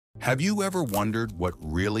Have you ever wondered what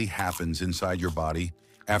really happens inside your body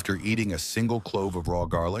after eating a single clove of raw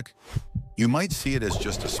garlic? You might see it as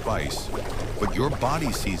just a spice, but your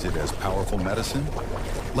body sees it as powerful medicine.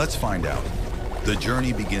 Let's find out. The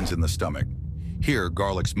journey begins in the stomach. Here,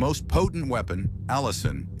 garlic's most potent weapon,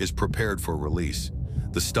 allicin, is prepared for release.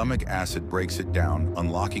 The stomach acid breaks it down,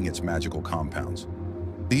 unlocking its magical compounds.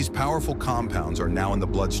 These powerful compounds are now in the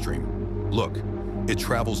bloodstream. Look, it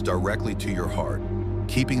travels directly to your heart,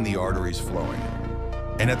 keeping the arteries flowing.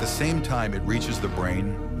 And at the same time, it reaches the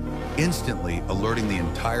brain, instantly alerting the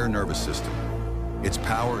entire nervous system. Its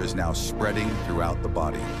power is now spreading throughout the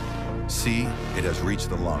body. See, it has reached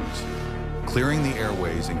the lungs, clearing the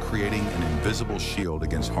airways and creating an invisible shield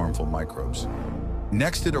against harmful microbes.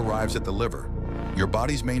 Next, it arrives at the liver, your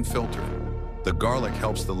body's main filter. The garlic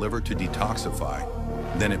helps the liver to detoxify.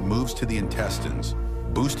 Then it moves to the intestines,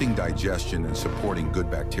 boosting digestion and supporting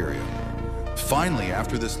good bacteria. Finally,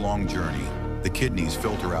 after this long journey, the kidneys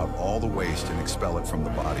filter out all the waste and expel it from the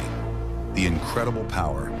body. The incredible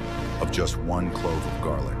power of just one clove of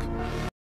garlic.